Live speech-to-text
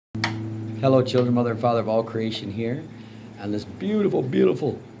Hello children, mother and father of all creation here on this beautiful,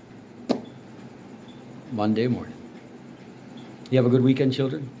 beautiful Monday morning. You have a good weekend,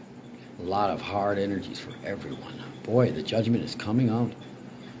 children? A lot of hard energies for everyone. Boy, the judgment is coming out.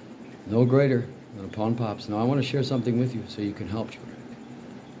 No greater than a pawn pops. Now I want to share something with you so you can help, children.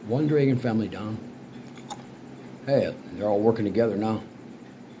 One dragon family down. Hey, they're all working together now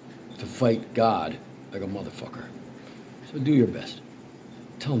to fight God like a motherfucker. So do your best.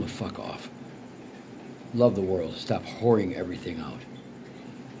 Tell them to fuck off. Love the world. Stop whoring everything out.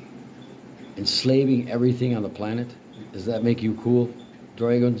 Enslaving everything on the planet. Does that make you cool,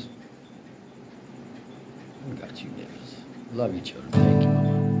 dragons? I got you, niggas. Love you, children. Thank you,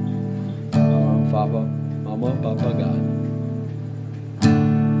 Mama. Papa, Mama, Papa, God.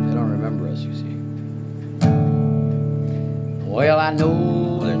 They don't remember us, you see. Well, I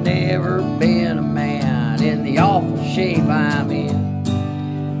know there's never been a man in the awful shape I'm in.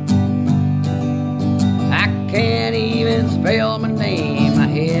 I can't even spell my name. My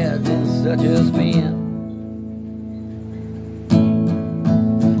head's in such a spin.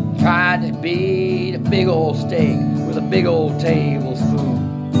 Tried to beat a big old steak with a big old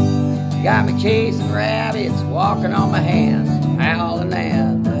tablespoon. Got me chasing rabbits, walking on my hands, howling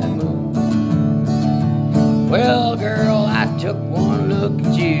at that moon. Well, girl, I took one look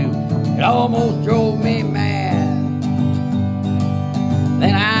at you. It almost drove me mad.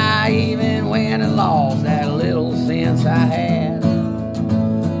 Then I even went and lost that little sense I had.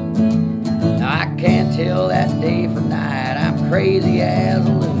 Now I can't tell that day from night. I'm crazy as a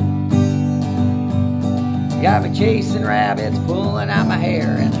loon. Got me chasing rabbits, pulling out my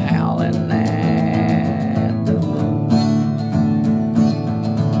hair and howling at the moon.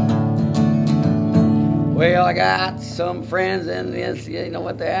 Well, I got some friends in this, you know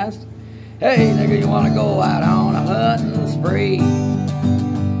what they asked? Hey, nigga, you wanna go out on a hunting spree?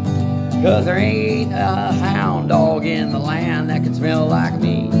 Cause there ain't a hound dog in the land that can smell like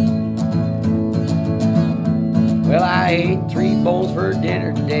me. Well, I ate 3 bones for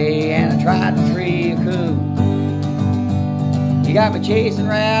dinner today, and I tried to tree a coon. You got me chasing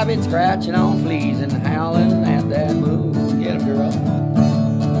rabbits, scratching on fleas, and howling at that moon. Get 'em, girl.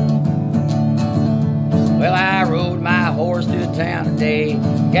 Well, I rode my horse to town today,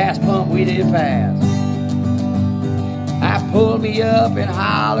 gas pump we did pass. I pulled me up and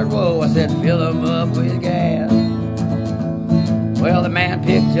hollered, whoa, I said, fill 'em up with gas. Well, the man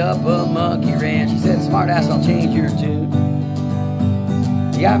picked up a monkey wrench. He said, smartass, I'll change your tune.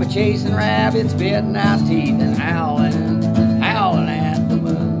 You got me chasing rabbits, spitting out teeth, and howling, howling at the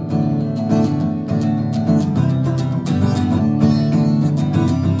moon.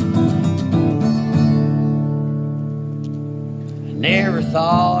 I never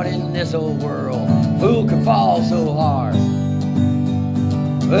thought in this old world fool could fall so hard.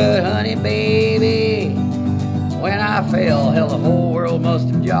 But honey, baby, when I fell, hell, the whole world must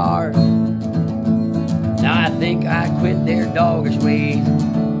have jarred. Now I think I quit their doggish ways.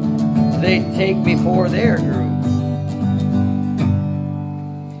 They'd take me for their group.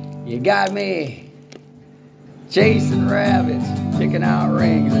 You got me chasing rabbits, picking out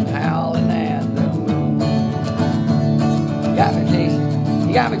rings, and howling at the moon.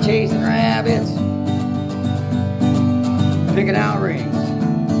 You got me chasing rabbits, picking out rings,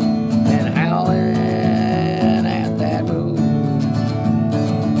 and howling at that moon.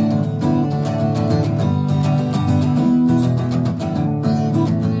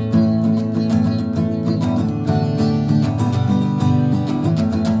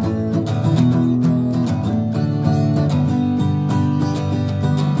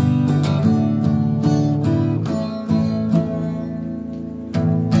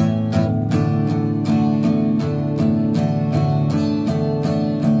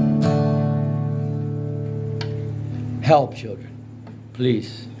 Help, children,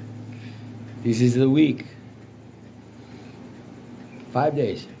 please. This is the week. 5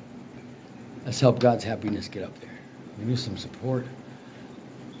 days. Let's help God's happiness get up there. We need some support.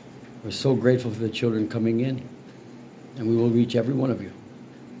 We're so grateful for the children coming in, and we will reach every one of you.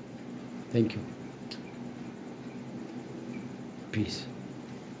 Thank you. Peace.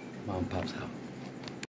 Mom, Pop's out.